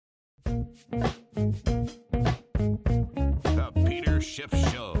The Peter Schiff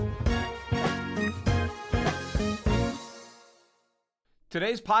Show.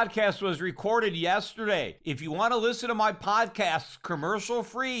 Today's podcast was recorded yesterday. If you want to listen to my podcasts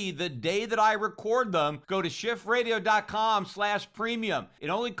commercial-free the day that I record them, go to shiftradio.com/premium. It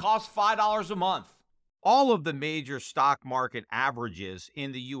only costs $5 a month. All of the major stock market averages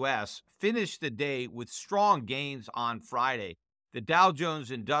in the U.S. finished the day with strong gains on Friday. The Dow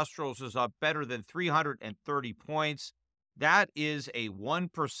Jones Industrials is up better than 330 points. That is a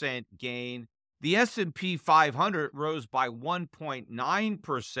 1% gain. The S&P 500 rose by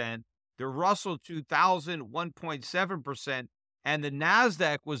 1.9%, the Russell 2000 1.7%, and the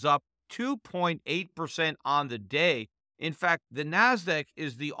NASDAQ was up 2.8% on the day. In fact, the NASDAQ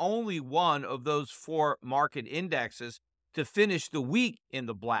is the only one of those four market indexes to finish the week in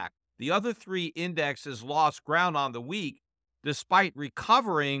the black. The other three indexes lost ground on the week, despite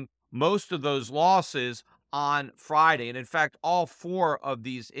recovering most of those losses on Friday. And in fact, all four of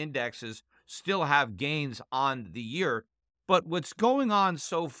these indexes still have gains on the year. But what's going on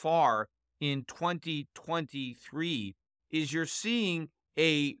so far in 2023 is you're seeing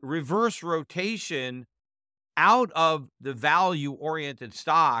a reverse rotation out of the value-oriented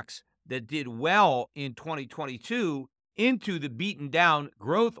stocks that did well in 2022 into the beaten down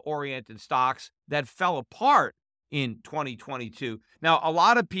growth-oriented stocks that fell apart in 2022. Now, a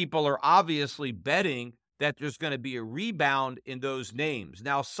lot of people are obviously betting that there's going to be a rebound in those names.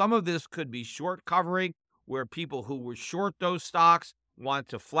 Now, some of this could be short covering, where people who were short those stocks want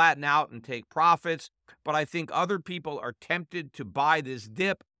to flatten out and take profits. But I think other people are tempted to buy this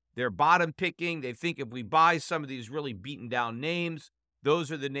dip. They're bottom picking. They think if we buy some of these really beaten down names,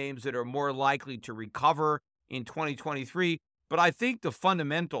 those are the names that are more likely to recover in 2023. But I think the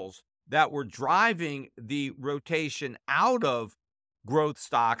fundamentals that were driving the rotation out of growth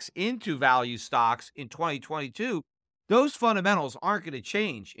stocks into value stocks in 2022, those fundamentals aren't going to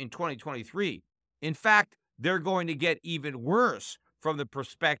change in 2023. In fact, they're going to get even worse from the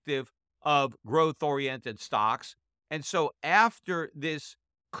perspective of growth-oriented stocks. And so after this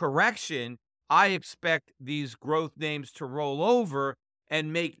correction, I expect these growth names to roll over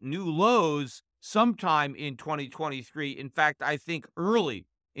and make new lows sometime in 2023. In fact, I think early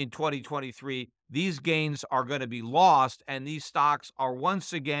in 2023, these gains are going to be lost, and these stocks are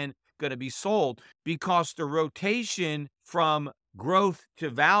once again going to be sold because the rotation from growth to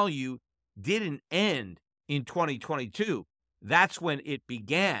value didn't end in 2022. That's when it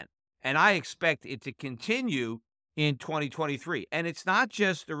began, and I expect it to continue in 2023. And it's not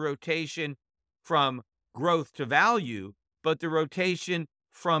just the rotation from growth to value, but the rotation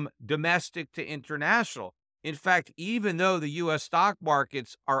from domestic to international. In fact, even though the U.S. stock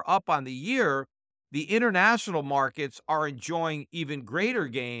markets are up on the year, the international markets are enjoying even greater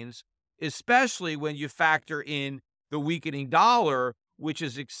gains, especially when you factor in the weakening dollar, which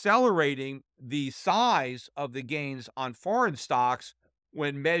is accelerating the size of the gains on foreign stocks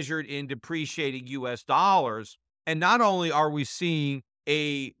when measured in depreciating U.S. dollars. And not only are we seeing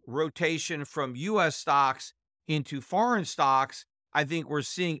a rotation from U.S. stocks into foreign stocks, I think we're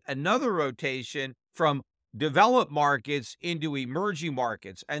seeing another rotation from developed markets into emerging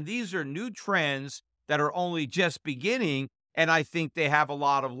markets. And these are new trends that are only just beginning, and I think they have a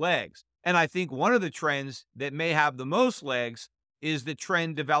lot of legs. And I think one of the trends that may have the most legs is the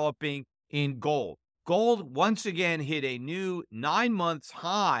trend developing in gold. Gold once again hit a new 9-month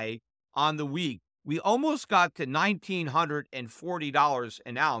high on the week. We almost got to $1,940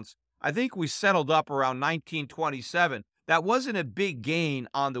 an ounce. I think we settled up around $1,927. That wasn't a big gain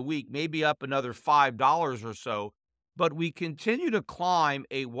on the week, maybe up another $5 or so, but we continue to climb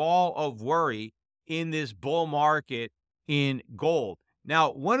a wall of worry in this bull market in gold.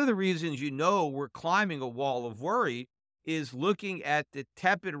 Now, one of the reasons we're climbing a wall of worry is looking at the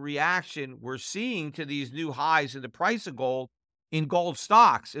tepid reaction we're seeing to these new highs in the price of gold in gold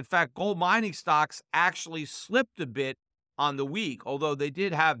stocks. In fact, gold mining stocks actually slipped a bit on the week, although they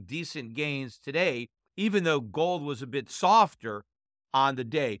did have decent gains today, even though gold was a bit softer on the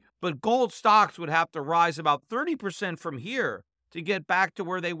day. But gold stocks would have to rise about 30% from here to get back to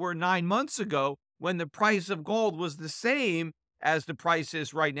where they were 9 months ago when the price of gold was the same as the price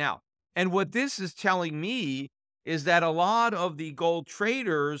is right now. And what this is telling me is that a lot of the gold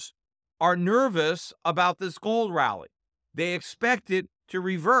traders are nervous about this gold rally. They expect it to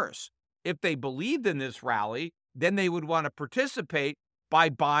reverse. If they believed in this rally, then they would want to participate by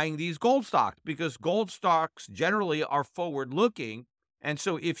buying these gold stocks, because gold stocks generally are forward-looking. And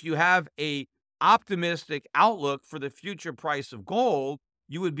so if you have a optimistic outlook for the future price of gold,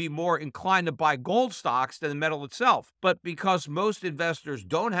 you would be more inclined to buy gold stocks than the metal itself. But because most investors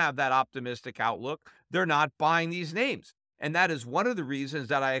don't have that optimistic outlook, they're not buying these names. And that is one of the reasons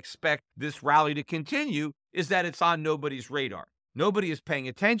that I expect this rally to continue, is that it's on nobody's radar. Nobody is paying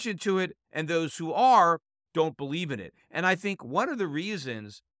attention to it, and those who are don't believe in it. And I think one of the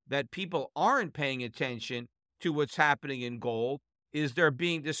reasons that people aren't paying attention to what's happening in gold is they're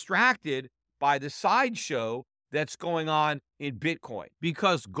being distracted by the sideshow that's going on in Bitcoin,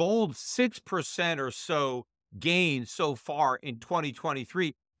 because gold's 6% or so gain so far in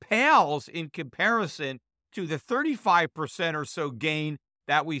 2023 pales in comparison to the 35% or so gain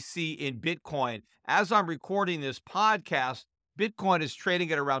that we see in Bitcoin. As I'm recording this podcast, Bitcoin is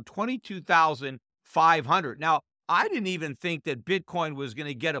trading at around 22,500. Now, I didn't even think that Bitcoin was going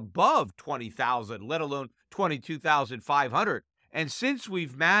to get above 20,000, let alone 22,500. And since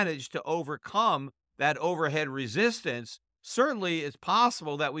we've managed to overcome that overhead resistance, certainly it's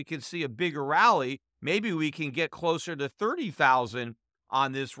possible that we can see a bigger rally. Maybe we can get closer to 30,000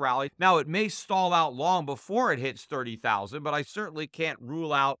 on this rally. Now, it may stall out long before it hits 30,000, but I certainly can't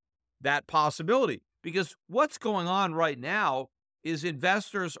rule out that possibility, because what's going on right now is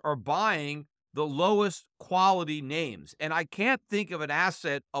investors are buying the lowest quality names. And I can't think of an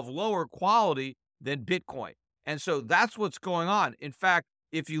asset of lower quality than Bitcoin. And so that's what's going on. In fact,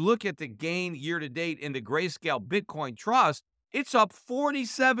 if you look at the gain year to date in the Grayscale Bitcoin Trust, it's up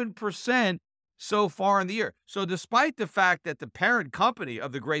 47% so far in the year. So despite the fact that the parent company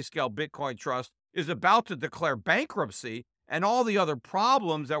of the Grayscale Bitcoin Trust is about to declare bankruptcy, and all the other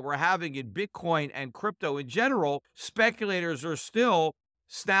problems that we're having in Bitcoin and crypto in general, speculators are still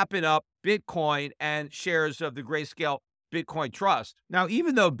snapping up Bitcoin and shares of the Grayscale Bitcoin Trust. Now,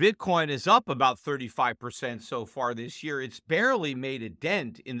 even though Bitcoin is up about 35% so far this year, it's barely made a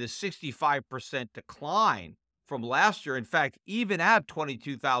dent in the 65% decline from last year. In fact, even at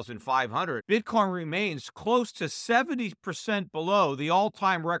 22,500, Bitcoin remains close to 70% below the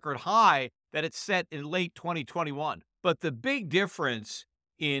all-time record high that it set in late 2021. But the big difference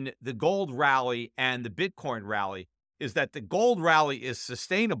in the gold rally and the Bitcoin rally is that the gold rally is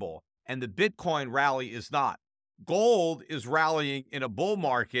sustainable and the Bitcoin rally is not. Gold is rallying in a bull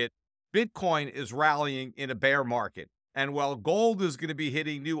market. Bitcoin is rallying in a bear market. And while gold is going to be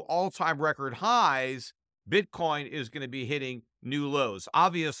hitting new all-time record highs, Bitcoin is going to be hitting new lows.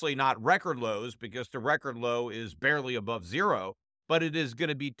 Obviously not record lows, because the record low is barely above zero, but it is going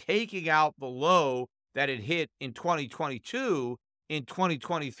to be taking out the low that it hit in 2022, in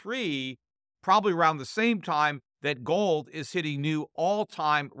 2023, probably around the same time that gold is hitting new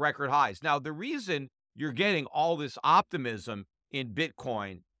all-time record highs. Now, the reason you're getting all this optimism in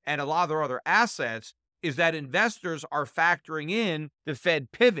Bitcoin and a lot of their other assets is that investors are factoring in the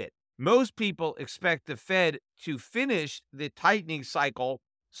Fed pivot. Most people expect the Fed to finish the tightening cycle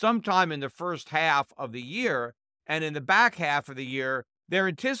sometime in the first half of the year, and in the back half of the year, they're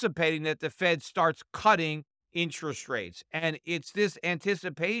anticipating that the Fed starts cutting interest rates. And it's this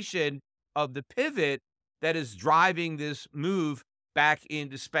anticipation of the pivot that is driving this move back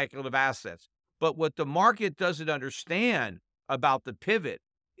into speculative assets. But what the market doesn't understand about the pivot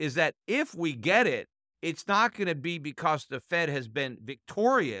is that if we get it, it's not going to be because the Fed has been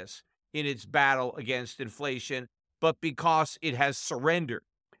victorious in its battle against inflation, but because it has surrendered.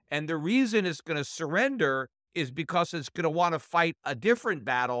 And the reason it's going to surrender is because it's going to want to fight a different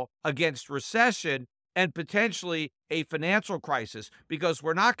battle against recession and potentially a financial crisis, because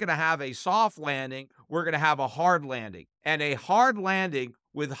we're not going to have a soft landing, we're going to have a hard landing. And a hard landing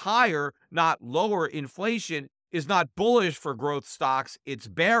with higher, not lower inflation is not bullish for growth stocks, it's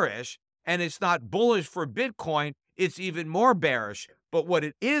bearish. And it's not bullish for Bitcoin, it's even more bearish. But what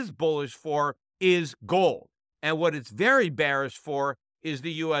it is bullish for is gold. And what it's very bearish for is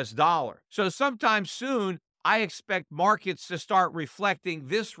the US dollar. So sometime soon, I expect markets to start reflecting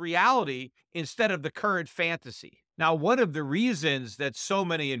this reality instead of the current fantasy. Now, one of the reasons that so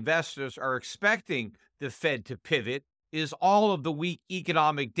many investors are expecting the Fed to pivot is all of the weak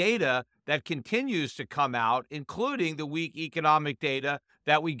economic data that continues to come out, including the weak economic data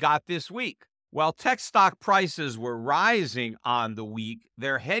that we got this week. While tech stock prices were rising on the week,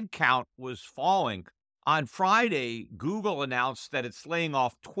 their headcount was falling. On Friday, Google announced that it's laying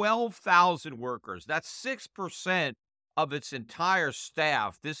off 12,000 workers. That's 6% of its entire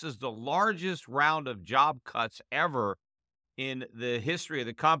staff. This is the largest round of job cuts ever in the history of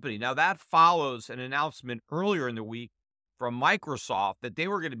the company. Now, that follows an announcement earlier in the week from Microsoft that they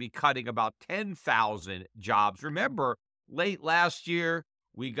were going to be cutting about 10,000 jobs. Remember, late last year,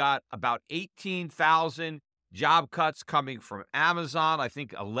 we got about 18,000 job cuts coming from Amazon, I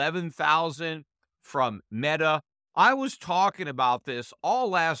think 11,000 from Meta, I was talking about this all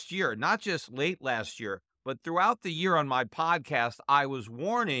last year, not just late last year, but throughout the year on my podcast. I was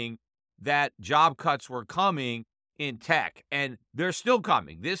warning that job cuts were coming in tech, and they're still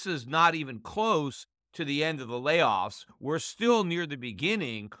coming. This is not even close to the end of the layoffs. We're still near the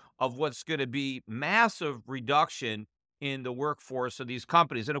beginning of what's going to be massive reduction in the workforce of these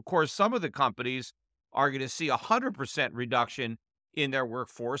companies. And of course, some of the companies are going to see 100% reduction in their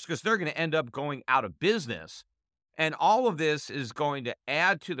workforce because they're going to end up going out of business. And all of this is going to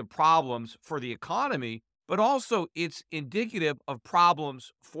add to the problems for the economy, but also it's indicative of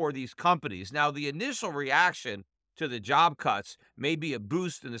problems for these companies. Now, the initial reaction to the job cuts may be a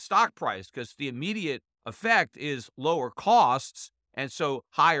boost in the stock price because the immediate effect is lower costs and so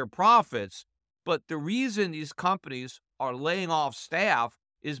higher profits. But the reason these companies are laying off staff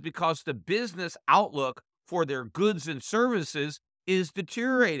is because the business outlook for their goods and services is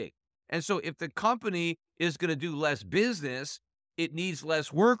deteriorating. And so if the company is going to do less business, it needs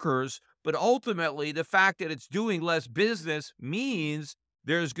less workers. But ultimately, the fact that it's doing less business means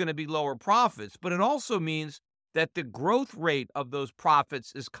there's going to be lower profits. But it also means that the growth rate of those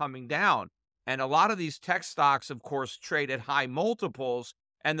profits is coming down. And a lot of these tech stocks, of course, trade at high multiples.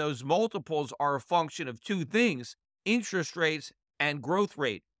 And those multiples are a function of two things: interest rates and growth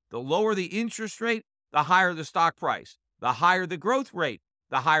rate. The lower the interest rate, the higher the stock price. The higher the growth rate,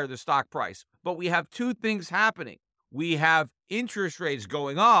 the higher the stock price. But we have two things happening. We have interest rates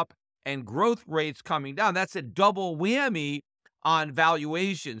going up and growth rates coming down. That's a double whammy on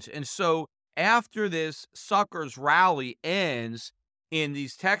valuations. And so after this sucker's rally ends in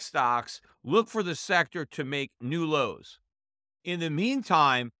these tech stocks, look for the sector to make new lows. In the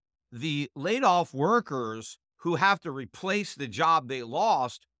meantime, the laid off workers who have to replace the job they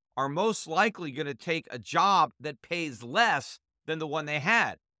lost are most likely going to take a job that pays less than the one they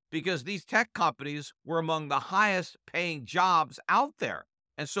had, because these tech companies were among the highest paying jobs out there.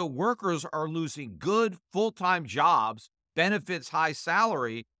 And so workers are losing good full-time jobs, benefits, high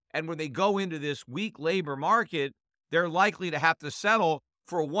salary. And when they go into this weak labor market, they're likely to have to settle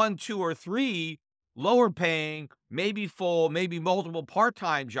for one, two, or three lower paying, maybe full, maybe multiple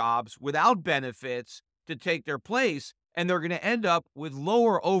part-time jobs without benefits to take their place. And they're going to end up with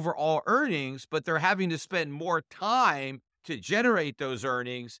lower overall earnings, but they're having to spend more time to generate those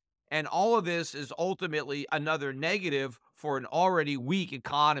earnings. And all of this is ultimately another negative for an already weak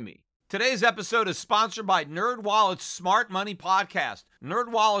economy. Today's episode is sponsored by NerdWallet's Smart Money Podcast.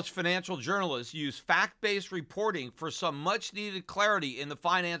 NerdWallet's financial journalists use fact-based reporting for some much-needed clarity in the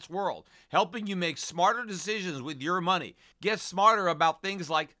finance world, helping you make smarter decisions with your money. Get smarter about things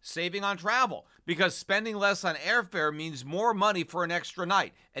like saving on travel, because spending less on airfare means more money for an extra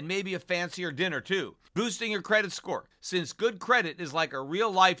night, and maybe a fancier dinner too. Boosting your credit score, since good credit is like a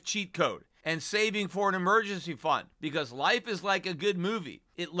real-life cheat code. And saving for an emergency fund, because life is like a good movie.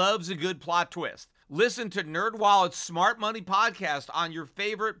 It loves a good plot twist. Listen to NerdWallet's Smart Money Podcast on your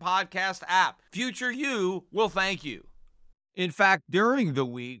favorite podcast app. Future you will thank you. In fact, during the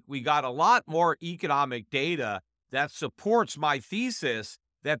week, we got a lot more economic data that supports my thesis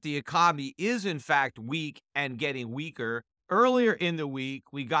that the economy is in fact weak and getting weaker. Earlier in the week,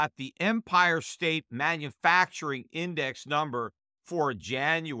 we got the Empire State Manufacturing Index number for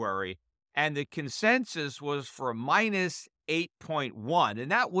January. And the consensus was for minus 8.1.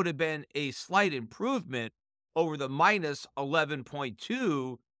 And that would have been a slight improvement over the minus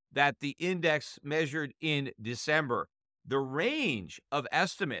 11.2 that the index measured in December. The range of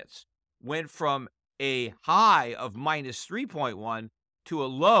estimates went from a high of minus 3.1 to a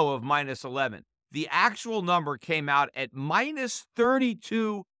low of minus 11. The actual number came out at minus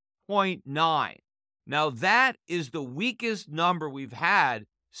 32.9. Now, that is the weakest number we've had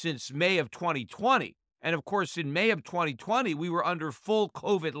since May of 2020. And of course, in May of 2020, we were under full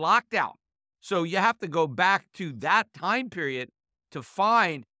COVID lockdown. So you have to go back to that time period to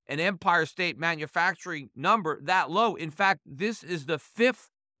find an Empire State Manufacturing number that low. In fact, this is the fifth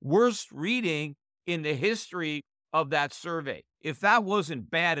worst reading in the history of that survey. If that wasn't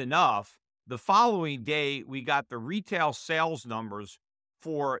bad enough, the following day, we got the retail sales numbers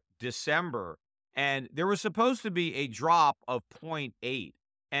for December, and there was supposed to be a drop of 0.8.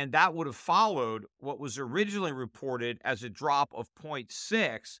 And that would have followed what was originally reported as a drop of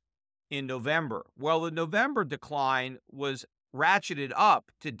 0.6 in November. Well, the November decline was ratcheted up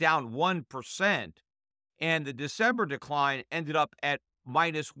to down 1%, and the December decline ended up at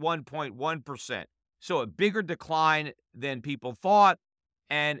minus 1.1%. So a bigger decline than people thought,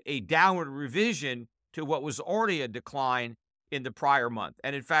 and a downward revision to what was already a decline in the prior month.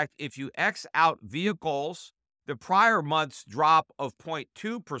 And in fact, if you X out vehicles, the prior month's drop of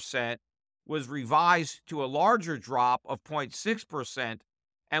 0.2% was revised to a larger drop of 0.6%,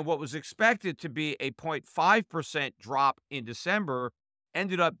 and what was expected to be a 0.5% drop in December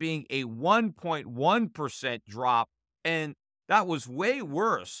ended up being a 1.1% drop, and that was way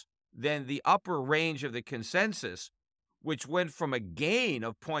worse than the upper range of the consensus, which went from a gain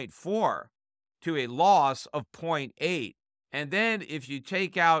of 0.4 to a loss of 0.8. And then if you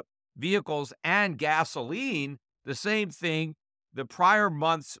take out vehicles and gasoline, the same thing. The prior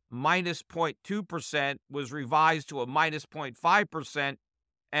month's minus 0.2% was revised to a minus 0.5%.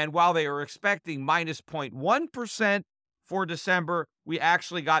 And while they were expecting minus 0.1% for December, we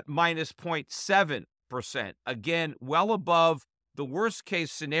actually got minus 0.7%. Again, well above the worst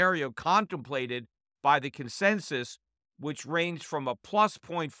case scenario contemplated by the consensus, which ranged from a plus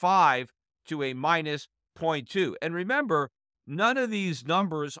 0.5 to a minus 0.2. And remember, none of these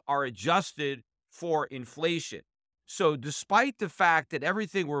numbers are adjusted for inflation. So despite the fact that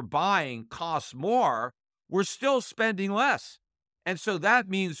everything we're buying costs more, we're still spending less. And so that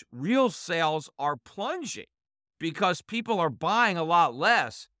means real sales are plunging because people are buying a lot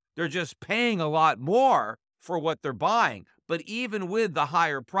less. They're just paying a lot more for what they're buying. But even with the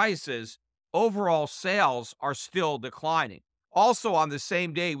higher prices, overall sales are still declining. Also, on the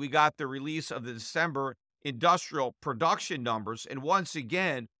same day, we got the release of the December industrial production numbers. And once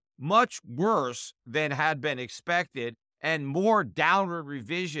again, much worse than had been expected and more downward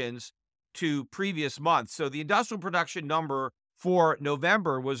revisions to previous months. So the industrial production number for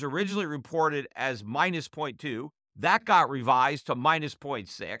November was originally reported as minus 0.2. That got revised to minus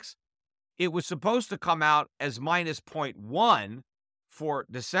 0.6. It was supposed to come out as minus 0.1 for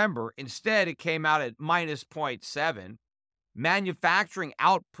December. Instead, it came out at minus 0.7. Manufacturing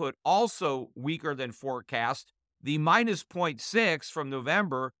output also weaker than forecast. The minus 0.6 from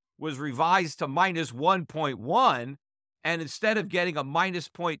November was revised to minus 1.1, and instead of getting a minus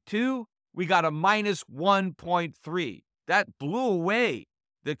 0.2, we got a minus 1.3. That blew away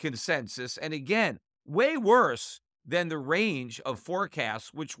the consensus, and again, way worse than the range of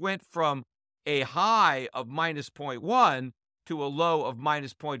forecasts, which went from a high of minus 0.1 to a low of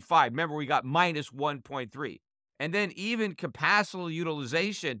minus 0.5. Remember, we got minus 1.3. And then even capacity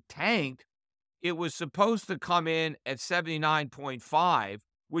utilization tanked. It was supposed to come in at 79.5,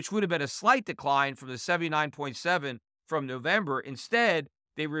 which would have been a slight decline from the 79.7 from November. Instead,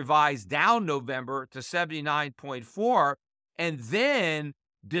 they revised down November to 79.4, and then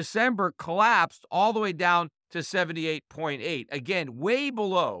December collapsed all the way down to 78.8. Again, way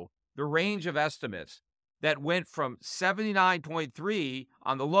below the range of estimates that went from 79.3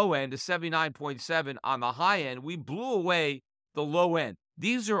 on the low end to 79.7 on the high end. We blew away the low end.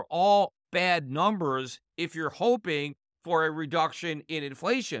 These are all bad numbers if you're hoping for a reduction in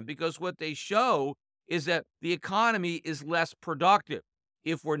inflation, because what they show is that the economy is less productive.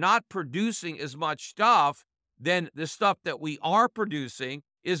 If we're not producing as much stuff, then the stuff that we are producing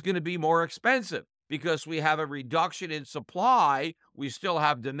is going to be more expensive because we have a reduction in supply. We still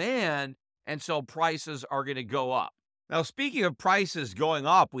have demand, and so prices are going to go up. Now, speaking of prices going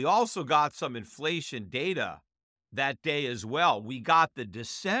up, we also got some inflation data that day as well. We got the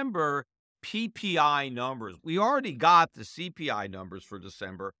December PPI numbers. We already got the CPI numbers for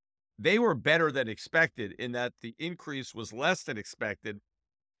December. They were better than expected in that the increase was less than expected.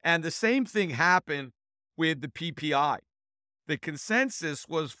 And the same thing happened with the PPI. The consensus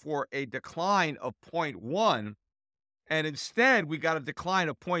was for a decline of 0.1, and instead we got a decline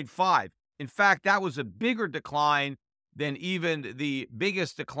of 0.5. In fact, that was a bigger decline than even the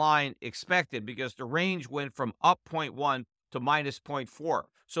biggest decline expected because the range went from up 0.1 to minus 0.4.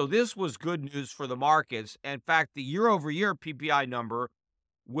 So this was good news for the markets. In fact, the year-over-year PPI number,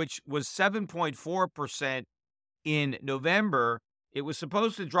 which was 7.4% in November, it was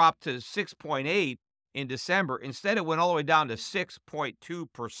supposed to drop to 6.8 in December. Instead, it went all the way down to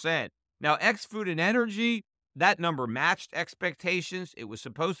 6.2%. Now, ex-food and energy, that number matched expectations. It was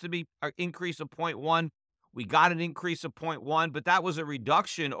supposed to be an increase of 0.1. We got an increase of 0.1, but that was a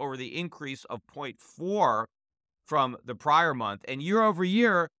reduction over the increase of 0.4 from the prior month. And year over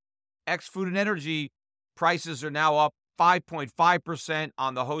year, ex-food and energy prices are now up 5.5%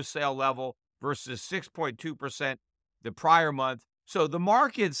 on the wholesale level versus 6.2% the prior month. So the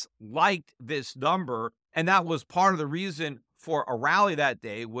markets liked this number, and that was part of the reason for a rally that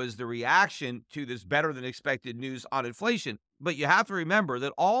day was the reaction to this better than expected news on inflation. But you have to remember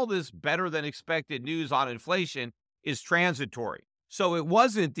that all this better than expected news on inflation is transitory. So it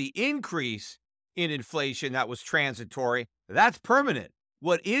wasn't the increase in inflation that was transitory. That's permanent.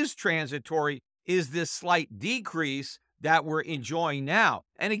 What is transitory is this slight decrease that we're enjoying now.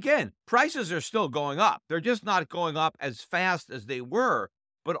 And again, prices are still going up. They're just not going up as fast as they were.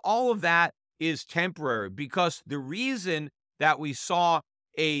 But all of that is temporary, because the reason that we saw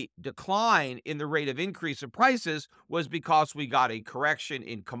a decline in the rate of increase of prices was because we got a correction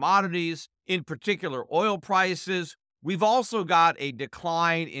in commodities, in particular oil prices. We've also got a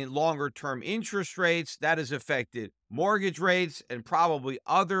decline in longer term interest rates that has affected mortgage rates and probably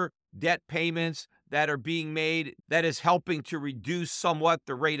other debt payments that are being made, that is helping to reduce somewhat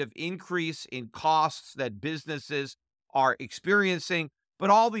the rate of increase in costs that businesses are experiencing. But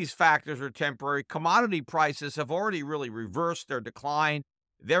all these factors are temporary. Commodity prices have already really reversed their decline.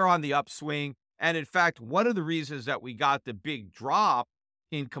 They're on the upswing. And in fact, one of the reasons that we got the big drop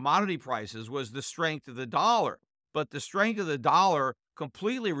in commodity prices was the strength of the dollar. But the strength of the dollar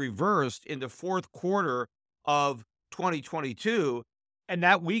completely reversed in the fourth quarter of 2022. And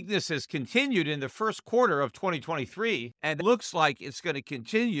that weakness has continued in the first quarter of 2023. And it looks like it's going to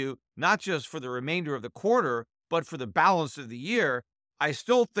continue not just for the remainder of the quarter, but for the balance of the year. I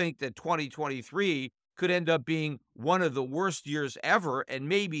still think that 2023 could end up being one of the worst years ever, and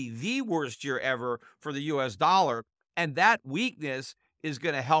maybe the worst year ever for the US dollar. And that weakness is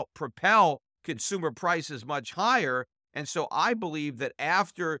going to help propel consumer prices much higher. And so I believe that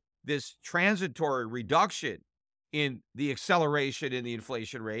after this transitory reduction in the acceleration in the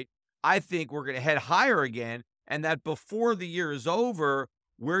inflation rate, I think we're going to head higher again, and that before the year is over,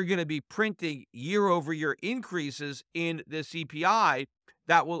 we're going to be printing year over year increases in the CPI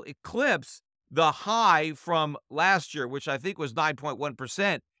that will eclipse the high from last year, which I think was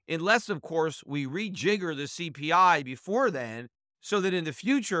 9.1%, unless, of course, we rejigger the CPI before then, so that in the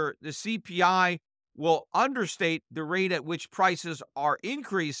future, the CPI will understate the rate at which prices are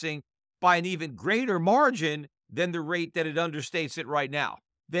increasing by an even greater margin than the rate that it understates it right now.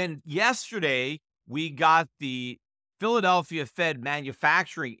 Then yesterday, we got the Philadelphia Fed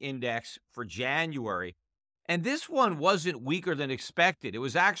Manufacturing Index for January, and this one wasn't weaker than expected. It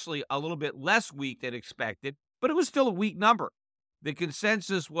was actually a little bit less weak than expected, but it was still a weak number. The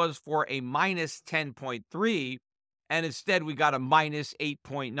consensus was for a minus 10.3, and instead we got a minus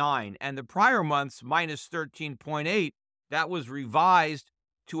 8.9. And the prior month's minus 13.8, that was revised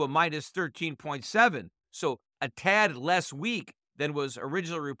to a minus 13.7. So a tad less weak than was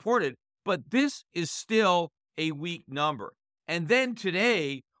originally reported, but this is still a weak number. And then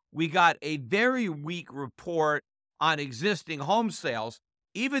today, we got a very weak report on existing home sales.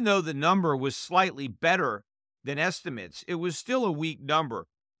 Even though the number was slightly better than estimates, it was still a weak number.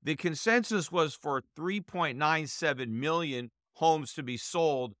 The consensus was for 3.97 million homes to be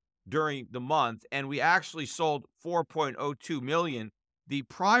sold during the month, and we actually sold 4.02 million. The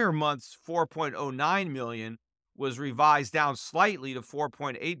prior month's 4.09 million was revised down slightly to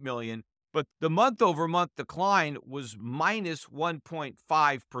 4.8 million, but the month-over-month decline was minus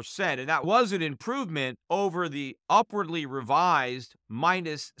 1.5%, and that was an improvement over the upwardly revised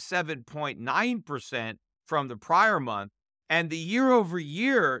minus 7.9% from the prior month. And the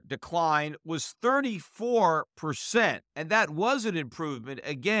year-over-year decline was 34%, and that was an improvement,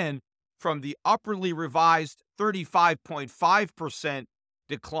 again, from the upwardly revised 35.5%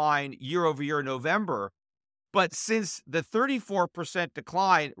 decline year-over-year in November. But since the 34%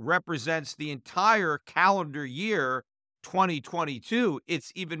 decline represents the entire calendar year 2022,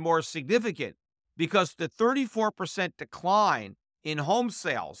 it's even more significant, because the 34% decline in home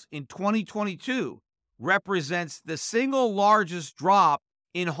sales in 2022 represents the single largest drop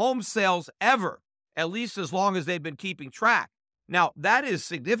in home sales ever, at least as long as they've been keeping track. Now, that is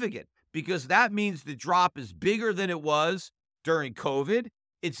significant because that means the drop is bigger than it was during COVID.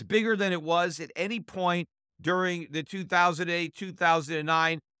 It's bigger than it was at any point during the 2008,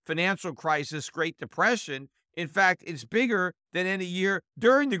 2009 financial crisis, Great Depression. In fact, it's bigger than any year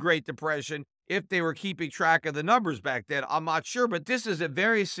during the Great Depression, if they were keeping track of the numbers back then. I'm not sure, but this is a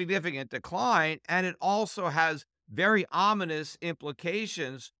very significant decline, and it also has very ominous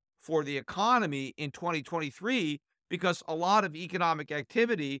implications for the economy in 2023, because a lot of economic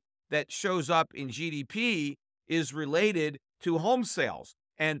activity that shows up in GDP is related to home sales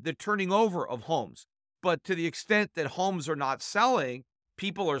and the turning over of homes. But to the extent that homes are not selling,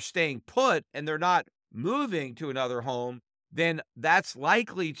 people are staying put and they're not moving to another home, then that's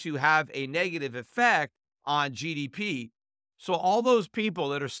likely to have a negative effect on GDP. So all those people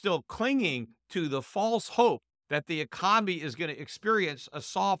that are still clinging to the false hope that the economy is going to experience a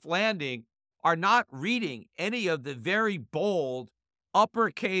soft landing are not reading any of the very bold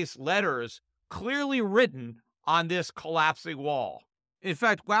uppercase letters clearly written on this collapsing wall. In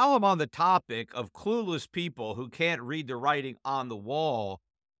fact, while I'm on the topic of clueless people who can't read the writing on the wall,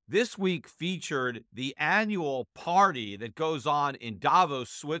 this week featured the annual party that goes on in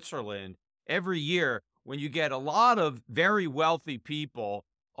Davos, Switzerland, every year, when you get a lot of very wealthy people,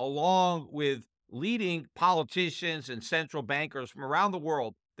 along with leading politicians and central bankers from around the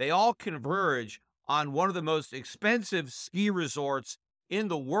world, they all converge on one of the most expensive ski resorts in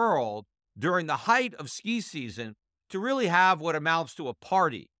the world during the height of ski season to really have what amounts to a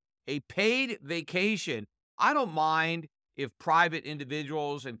party, a paid vacation. I don't mind if private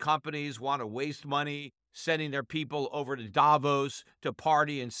individuals and companies want to waste money sending their people over to Davos to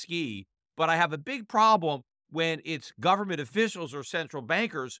party and ski, but I have a big problem when it's government officials or central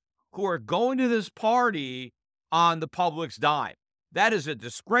bankers who are going to this party on the public's dime. That is a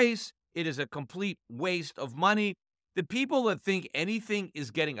disgrace. It is a complete waste of money. The people that think anything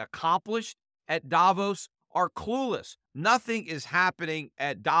is getting accomplished at Davos are clueless. Nothing is happening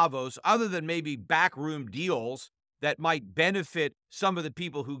at Davos other than maybe backroom deals that might benefit some of the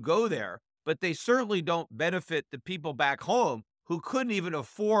people who go there, but they certainly don't benefit the people back home who couldn't even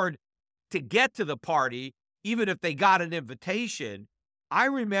afford to get to the party, even if they got an invitation. I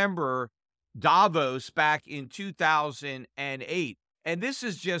remember Davos back in 2008, and this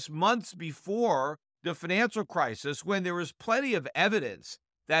is just months before the financial crisis, when there was plenty of evidence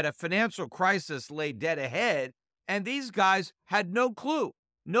that a financial crisis lay dead ahead, and these guys had no clue.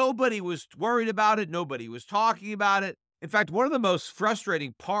 Nobody was worried about it. Nobody was talking about it. In fact, one of the most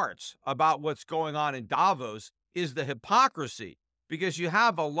frustrating parts about what's going on in Davos is the hypocrisy, because you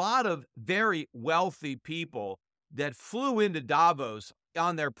have a lot of very wealthy people that flew into Davos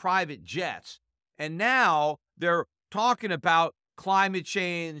on their private jets, and now they're talking about climate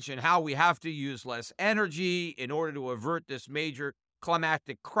change and how we have to use less energy in order to avert this major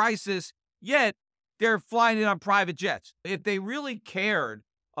climatic crisis, yet they're flying in on private jets. If they really cared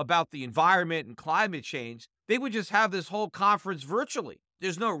about the environment and climate change, they would just have this whole conference virtually.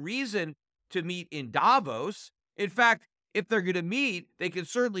 There's no reason to meet in Davos. In fact, if they're going to meet, they can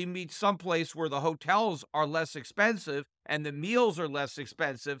certainly meet someplace where the hotels are less expensive and the meals are less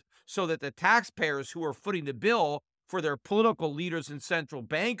expensive, so that the taxpayers who are footing the bill for their political leaders and central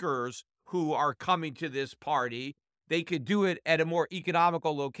bankers who are coming to this party, they could do it at a more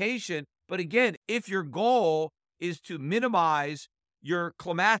economical location. But again, if your goal is to minimize your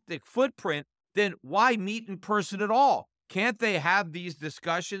climatic footprint, then why meet in person at all? Can't they have these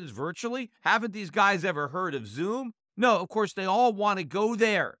discussions virtually? Haven't these guys ever heard of Zoom? No, of course, they all want to go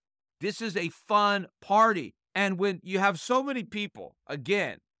there. This is a fun party. And when you have so many people,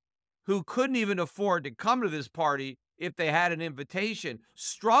 again, who couldn't even afford to come to this party if they had an invitation,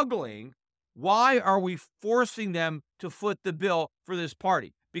 struggling, why are we forcing them to foot the bill for this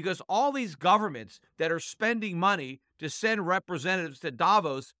party? Because all these governments that are spending money to send representatives to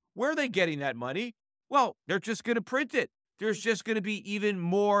Davos, where are they getting that money? Well, they're just going to print it. There's just going to be even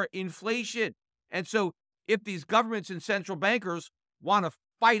more inflation. And so if these governments and central bankers want to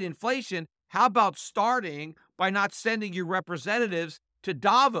fight inflation, how about starting by not sending your representatives to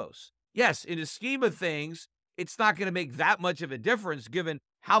Davos? Yes, in the scheme of things, it's not going to make that much of a difference given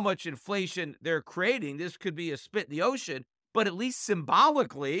how much inflation they're creating. This could be a spit in the ocean, but at least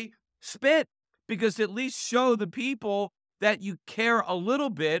symbolically spit, because at least show the people that you care a little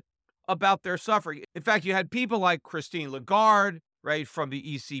bit about their suffering. In fact, you had people like Christine Lagarde, right, from the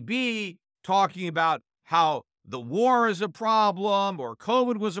ECB, talking about how the war is a problem or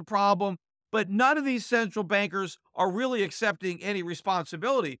COVID was a problem, but none of these central bankers are really accepting any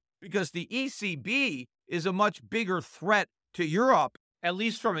responsibility, because the ECB is a much bigger threat to Europe, at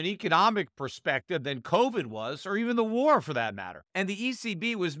least from an economic perspective, than COVID was, or even the war for that matter. And the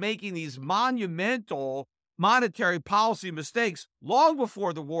ECB was making these monumental monetary policy mistakes long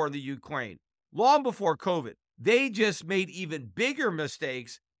before the war in the Ukraine, long before COVID. They just made even bigger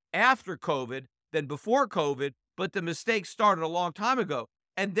mistakes after COVID than before COVID, but the mistakes started a long time ago,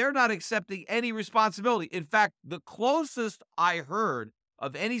 and they're not accepting any responsibility. In fact, the closest I heard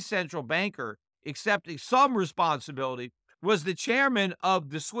of any central banker accepting some responsibility was the chairman of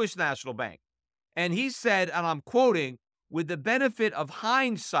the Swiss National Bank. And he said, and I'm quoting, "With the benefit of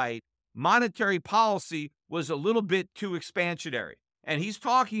hindsight, monetary policy was a little bit too expansionary." And he's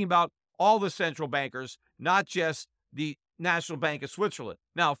talking about all the central bankers, not just the National Bank of Switzerland.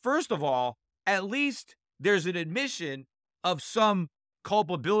 Now, first of all, at least there's an admission of some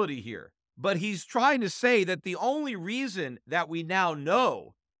culpability here. But he's trying to say that the only reason that we now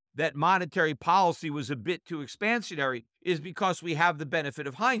know that monetary policy was a bit too expansionary is because we have the benefit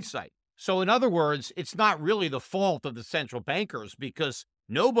of hindsight. So in other words, it's not really the fault of the central bankers, because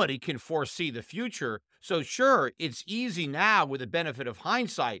nobody can foresee the future. So sure, it's easy now with the benefit of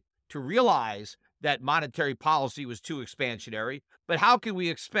hindsight to realize that monetary policy was too expansionary, but how can we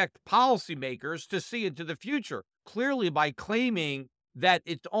expect policymakers to see into the future? Clearly by claiming that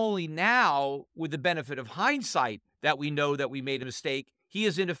it's only now with the benefit of hindsight that we know that we made a mistake, he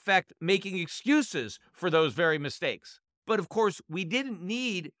is in effect making excuses for those very mistakes. But of course, we didn't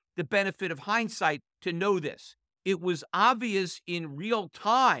need the benefit of hindsight to know this. It was obvious in real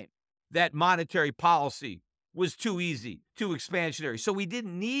time that monetary policy was too easy, too expansionary. So we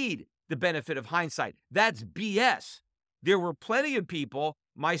didn't need the benefit of hindsight. That's BS. There were plenty of people,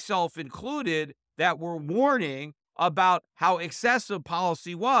 myself included, that were warning about how excessive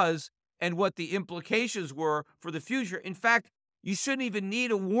policy was and what the implications were for the future. In fact, you shouldn't even need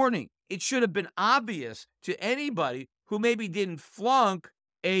a warning. It should have been obvious to anybody who maybe didn't flunk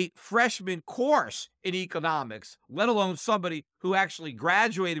a freshman course in economics, let alone somebody who actually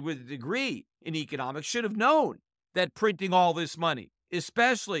graduated with a degree in economics, should have known that printing all this money,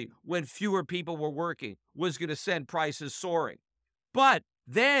 especially when fewer people were working, was going to send prices soaring. But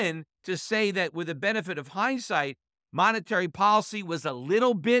then to say that with the benefit of hindsight, monetary policy was a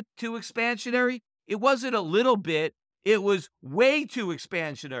little bit too expansionary, it wasn't a little bit, it was way too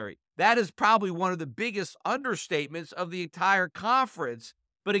expansionary. That is probably one of the biggest understatements of the entire conference.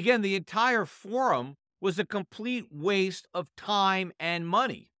 But again, the entire forum was a complete waste of time and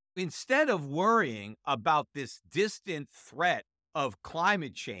money. Instead of worrying about this distant threat of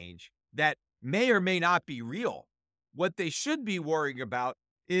climate change that may or may not be real, what they should be worrying about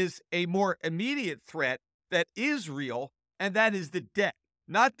is a more immediate threat that is real, and that is the debt.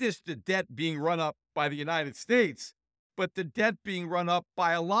 Not just the debt being run up by the United States, but the debt being run up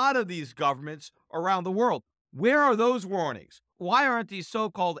by a lot of these governments around the world. Where are those warnings? Why aren't these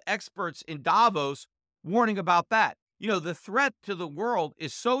so-called experts in Davos warning about that? The threat to the world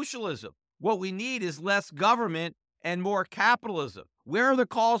is socialism. What we need is less government and more capitalism. Where are the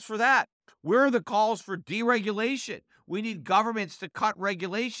calls for that? Where are the calls for deregulation? We need governments to cut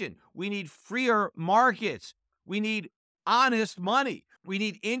regulation. We need freer markets. We need honest money. We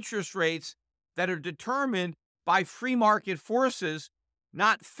need interest rates that are determined by free market forces,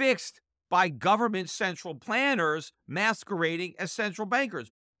 not fixed by government central planners masquerading as central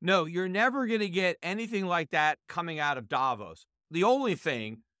bankers. No, you're never going to get anything like that coming out of Davos. The only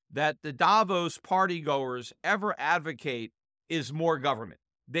thing that the Davos partygoers ever advocate is more government.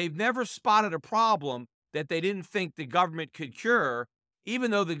 They've never spotted a problem that they didn't think the government could cure,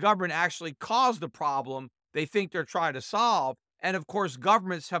 even though the government actually caused the problem they think they're trying to solve. And of course,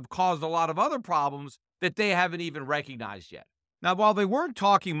 governments have caused a lot of other problems that they haven't even recognized yet. Now, while they weren't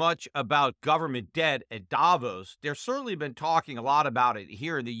talking much about government debt at Davos, they've certainly been talking a lot about it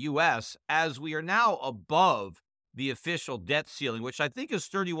here in the U.S., as we are now above the official debt ceiling, which I think is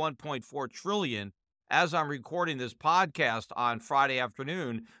 $31.4 trillion. As I'm recording this podcast on Friday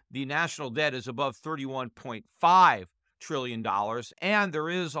afternoon, the national debt is above $31.5 trillion, and there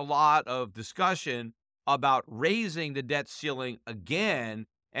is a lot of discussion about raising the debt ceiling again.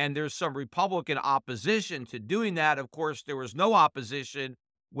 And there's some Republican opposition to doing that. Of course, there was no opposition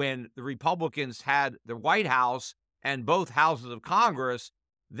when the Republicans had the White House and both houses of Congress.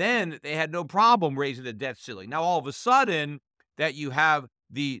 Then they had no problem raising the debt ceiling. Now, all of a sudden, that you have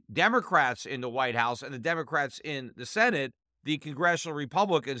the Democrats in the White House and the Democrats in the Senate, the congressional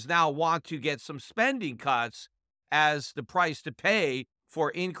Republicans now want to get some spending cuts as the price to pay for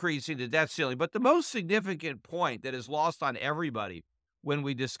increasing the debt ceiling. But the most significant point that is lost on everybody when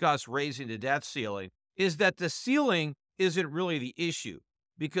we discuss raising the debt ceiling is that the ceiling isn't really the issue,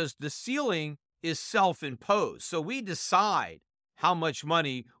 because the ceiling is self-imposed. So we decide how much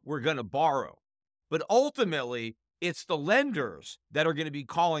money we're going to borrow. But ultimately, it's the lenders that are going to be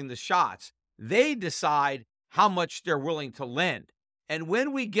calling the shots. They decide how much they're willing to lend. And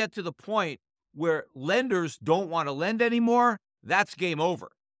when we get to the point where lenders don't want to lend anymore, that's game over,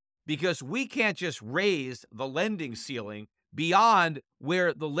 because we can't just raise the lending ceiling beyond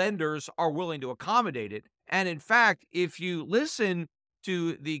where the lenders are willing to accommodate it. And in fact, if you listen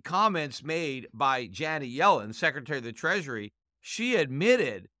to the comments made by Janet Yellen, Secretary of the Treasury, she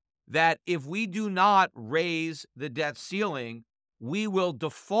admitted that if we do not raise the debt ceiling, we will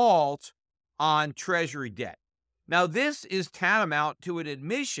default on Treasury debt. Now, this is tantamount to an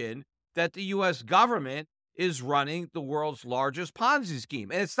admission that the U.S. government is running the world's largest Ponzi scheme.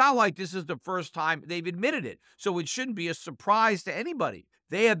 And it's not like this is the first time they've admitted it, so it shouldn't be a surprise to anybody.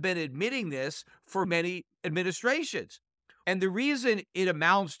 They have been admitting this for many administrations. And the reason it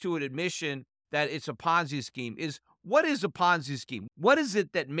amounts to an admission that it's a Ponzi scheme is, what is a Ponzi scheme? What is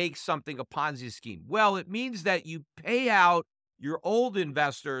it that makes something a Ponzi scheme? Well, it means that you pay out your old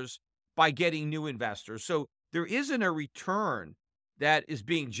investors by getting new investors. So there isn't a return that is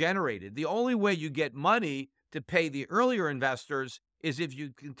being generated. The only way you get money to pay the earlier investors is if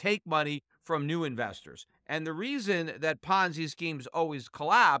you can take money from new investors. And the reason that Ponzi schemes always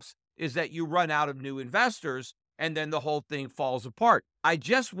collapse is that you run out of new investors, and then the whole thing falls apart. I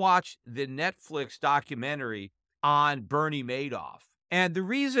just watched the Netflix documentary on Bernie Madoff. And the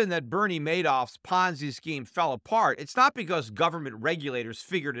reason that Bernie Madoff's Ponzi scheme fell apart, it's not because government regulators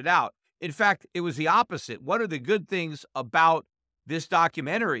figured it out. In fact, it was the opposite. One of the good things about this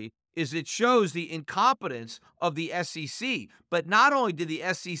documentary is it shows the incompetence of the SEC. But not only did the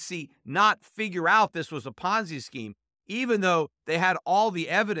SEC not figure out this was a Ponzi scheme, even though they had all the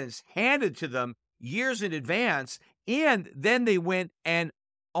evidence handed to them years in advance, and then they went and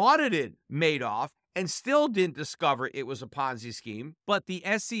audited Madoff and still didn't discover it was a Ponzi scheme. But the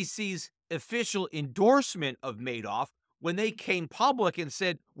SEC's official endorsement of Madoff, when they came public and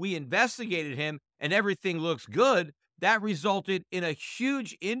said, we investigated him and everything looks good, that resulted in a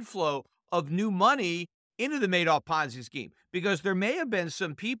huge inflow of new money into the Madoff Ponzi scheme, because there may have been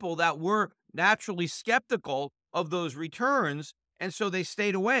some people that were naturally skeptical of those returns, and so they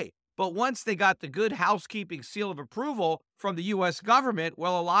stayed away. But once they got the good housekeeping seal of approval from the U.S. government,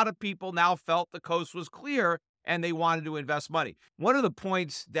 well, a lot of people now felt the coast was clear and they wanted to invest money. One of the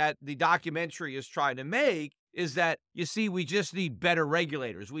points that the documentary is trying to make is that, you see, we just need better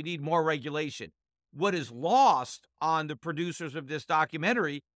regulators. We need more regulation. What is lost on the producers of this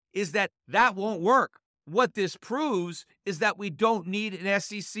documentary is that that won't work. What this proves is that we don't need an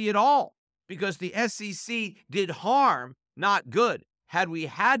SEC at all, because the SEC did harm, not good. Had we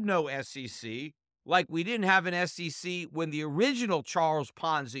had no SEC, like we didn't have an SEC when the original Charles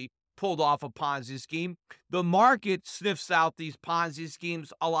Ponzi pulled off a Ponzi scheme, the market sniffs out these Ponzi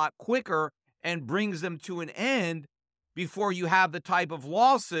schemes a lot quicker and brings them to an end before you have the type of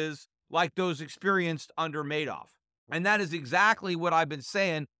losses like those experienced under Madoff. And that is exactly what I've been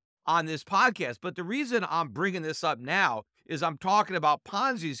saying on this podcast. But the reason I'm bringing this up now is I'm talking about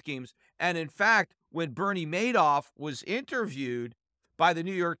Ponzi schemes. And in fact, when Bernie Madoff was interviewed by the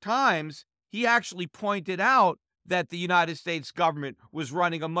New York Times, he actually pointed out that the United States government was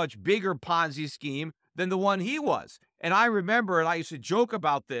running a much bigger Ponzi scheme than the one he was. And I remember, and I used to joke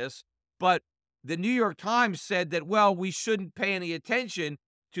about this, but the New York Times said that, well, we shouldn't pay any attention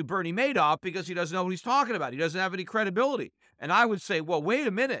to Bernie Madoff because he doesn't know what he's talking about. He doesn't have any credibility. And I would say, well, wait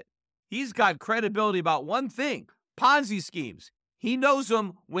a minute. He's got credibility about one thing: Ponzi schemes. He knows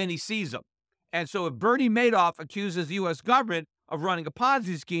them when he sees them. And so if Bernie Madoff accuses the U.S. government of running a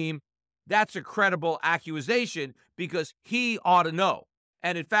Ponzi scheme, that's a credible accusation because he ought to know.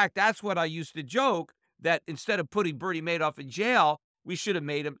 And in fact, that's what I used to joke, that instead of putting Bernie Madoff in jail, we should have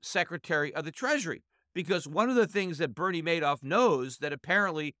made him Secretary of the Treasury. Because one of the things that Bernie Madoff knows that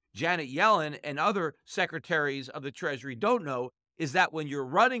apparently Janet Yellen and other secretaries of the Treasury don't know is that when you're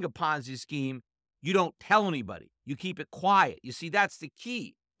running a Ponzi scheme, you don't tell anybody. You keep it quiet. You see, that's the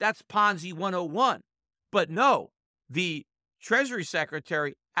key. That's Ponzi 101. But no, the Treasury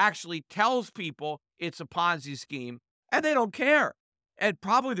Secretary actually tells people it's a Ponzi scheme, and they don't care. And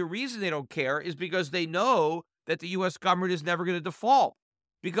probably the reason they don't care is because they know that the U.S. government is never going to default,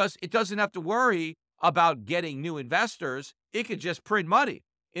 because it doesn't have to worry about getting new investors. It could just print money.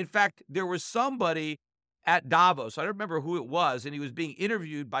 In fact, there was somebody at Davos, I don't remember who it was, and he was being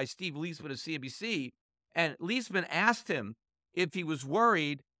interviewed by Steve Leisman of CNBC, and Leisman asked him if he was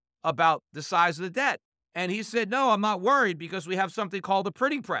worried about the size of the debt. And he said, no, I'm not worried because we have something called a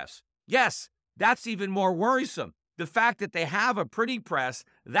printing press. Yes, that's even more worrisome. The fact that they have a printing press,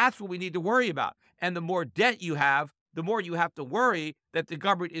 that's what we need to worry about. And the more debt you have, the more you have to worry that the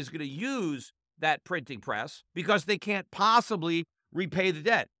government is going to use that printing press because they can't possibly repay the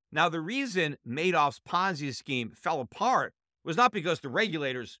debt. Now, the reason Madoff's Ponzi scheme fell apart was not because the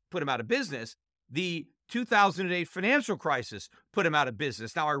regulators put him out of business. The 2008 financial crisis put him out of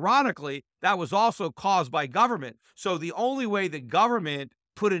business. Now, ironically, that was also caused by government. So the only way the government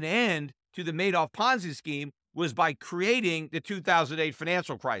put an end to the Madoff Ponzi scheme was by creating the 2008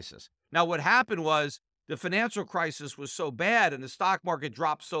 financial crisis. Now, what happened was the financial crisis was so bad and the stock market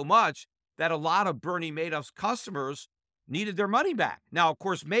dropped so much that a lot of Bernie Madoff's customers needed their money back. Now, of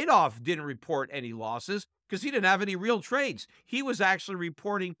course, Madoff didn't report any losses because he didn't have any real trades. He was actually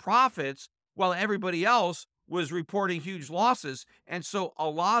reporting profits while everybody else was reporting huge losses. And so a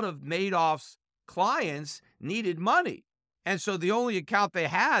lot of Madoff's clients needed money. And so the only account they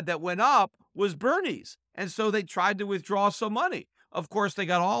had that went up was Bernie's. And so they tried to withdraw some money. Of course, they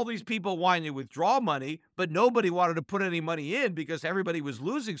got all these people wanting to withdraw money, but nobody wanted to put any money in because everybody was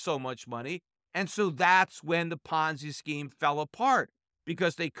losing so much money. And so that's when the Ponzi scheme fell apart,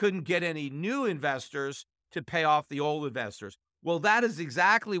 because they couldn't get any new investors to pay off the old investors. Well, that is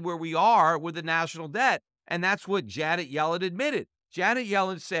exactly where we are with the national debt. And that's what Janet Yellen admitted. Janet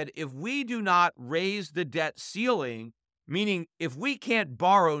Yellen said, if we do not raise the debt ceiling, meaning if we can't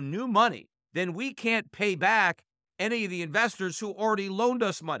borrow new money, then we can't pay back any of the investors who already loaned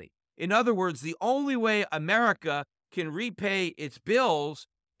us money. In other words, the only way America can repay its bills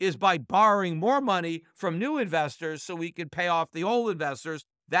is by borrowing more money from new investors so we can pay off the old investors.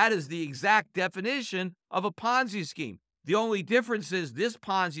 That is the exact definition of a Ponzi scheme. The only difference is this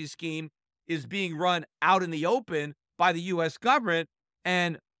Ponzi scheme is being run out in the open by the U.S. government,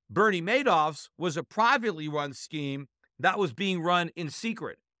 and Bernie Madoff's was a privately run scheme that was being run in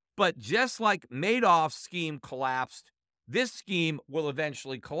secret. But just like Madoff's scheme collapsed, this scheme will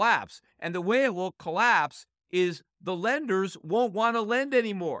eventually collapse. And the way it will collapse is the lenders won't want to lend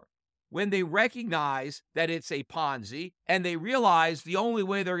anymore. When they recognize that it's a Ponzi and they realize the only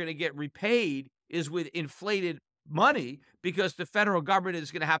way they're going to get repaid is with inflated money, because the federal government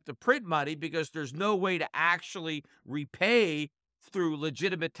is going to have to print money because there's no way to actually repay through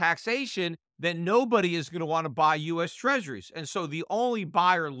legitimate taxation, then nobody is going to want to buy U.S. Treasuries. And so the only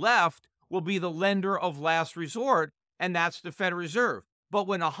buyer left will be the lender of last resort, and that's the Federal Reserve. But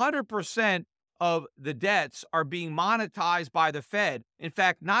when 100% of the debts are being monetized by the Fed, in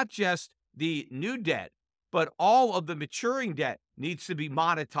fact, not just the new debt, but all of the maturing debt needs to be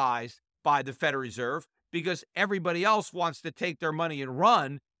monetized by the Federal Reserve, because everybody else wants to take their money and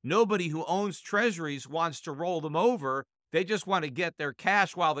run. Nobody who owns treasuries wants to roll them over. They just want to get their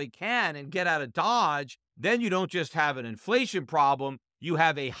cash while they can and get out of Dodge. Then you don't just have an inflation problem, you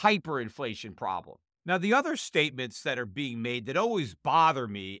have a hyperinflation problem. Now, the other statements that are being made that always bother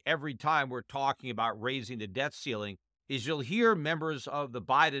me every time we're talking about raising the debt ceiling is you'll hear members of the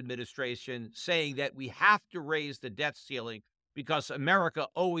Biden administration saying that we have to raise the debt ceiling because America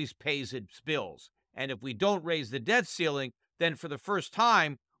always pays its bills. And if we don't raise the debt ceiling, then for the first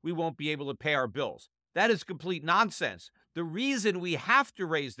time, we won't be able to pay our bills. That is complete nonsense. The reason we have to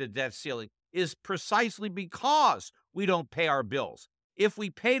raise the debt ceiling is precisely because we don't pay our bills. If we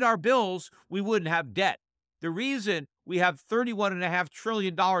paid our bills, we wouldn't have debt. The reason we have $31.5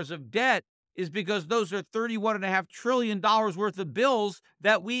 trillion of debt is because those are $31.5 trillion worth of bills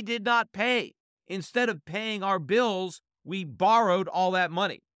that we did not pay. Instead of paying our bills, we borrowed all that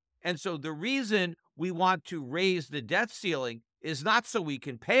money. And so the reason we want to raise the debt ceiling is not so we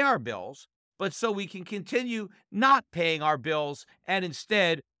can pay our bills, but so we can continue not paying our bills and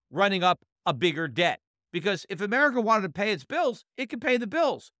instead running up a bigger debt. Because if America wanted to pay its bills, it can pay the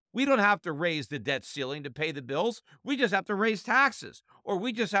bills. We don't have to raise the debt ceiling to pay the bills. We just have to raise taxes, or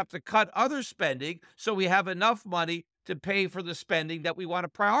we just have to cut other spending so we have enough money to pay for the spending that we want to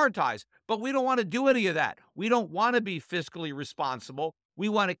prioritize. But we don't want to do any of that. We don't want to be fiscally responsible. We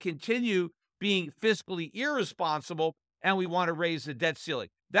want to continue being fiscally irresponsible, and we want to raise the debt ceiling.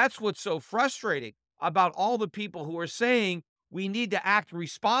 That's what's so frustrating about all the people who are saying we need to act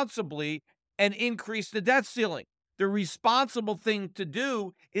responsibly and increase the debt ceiling. The responsible thing to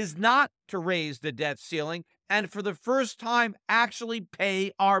do is not to raise the debt ceiling and for the first time actually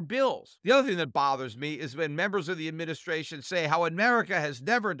pay our bills. The other thing that bothers me is when members of the administration say how America has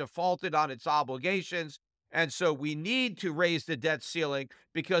never defaulted on its obligations, and so we need to raise the debt ceiling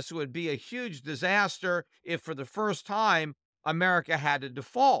because it would be a huge disaster if for the first time America had to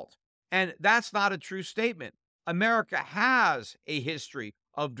default. And that's not a true statement. America has a history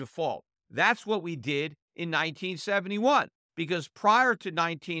of default. That's what we did in 1971, because prior to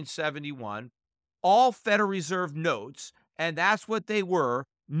 1971, all Federal Reserve notes, and that's what they were,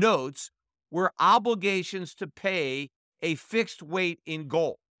 notes, were obligations to pay a fixed weight in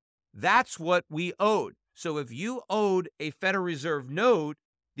gold. That's what we owed. So if you owed a Federal Reserve note,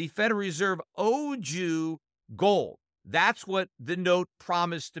 the Federal Reserve owed you gold. That's what the note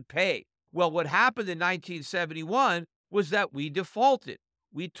promised to pay. Well, what happened in 1971 was that we defaulted.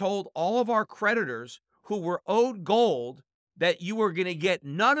 We told all of our creditors who were owed gold that you were going to get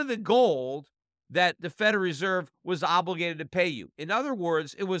none of the gold that the Federal Reserve was obligated to pay you. In other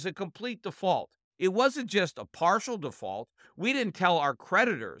words, it was a complete default. It wasn't just a partial default. We didn't tell our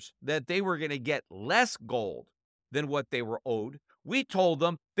creditors that they were going to get less gold than what they were owed. We told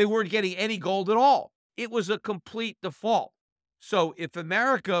them they weren't getting any gold at all. It was a complete default. So if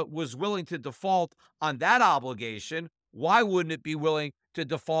America was willing to default on that obligation, why wouldn't it be willing to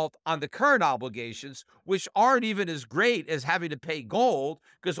default on the current obligations, which aren't even as great as having to pay gold,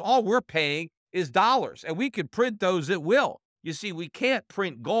 because all we're paying is dollars, and we can print those at will. You see, we can't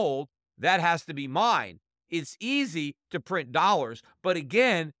print gold. That has to be mined. It's easy to print dollars, but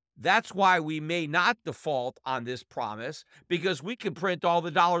again, that's why we may not default on this promise, because we can print all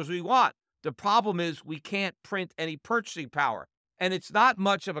the dollars we want. The problem is we can't print any purchasing power, and it's not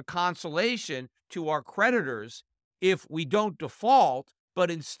much of a consolation to our creditors if we don't default,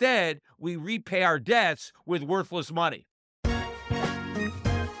 but instead we repay our debts with worthless money.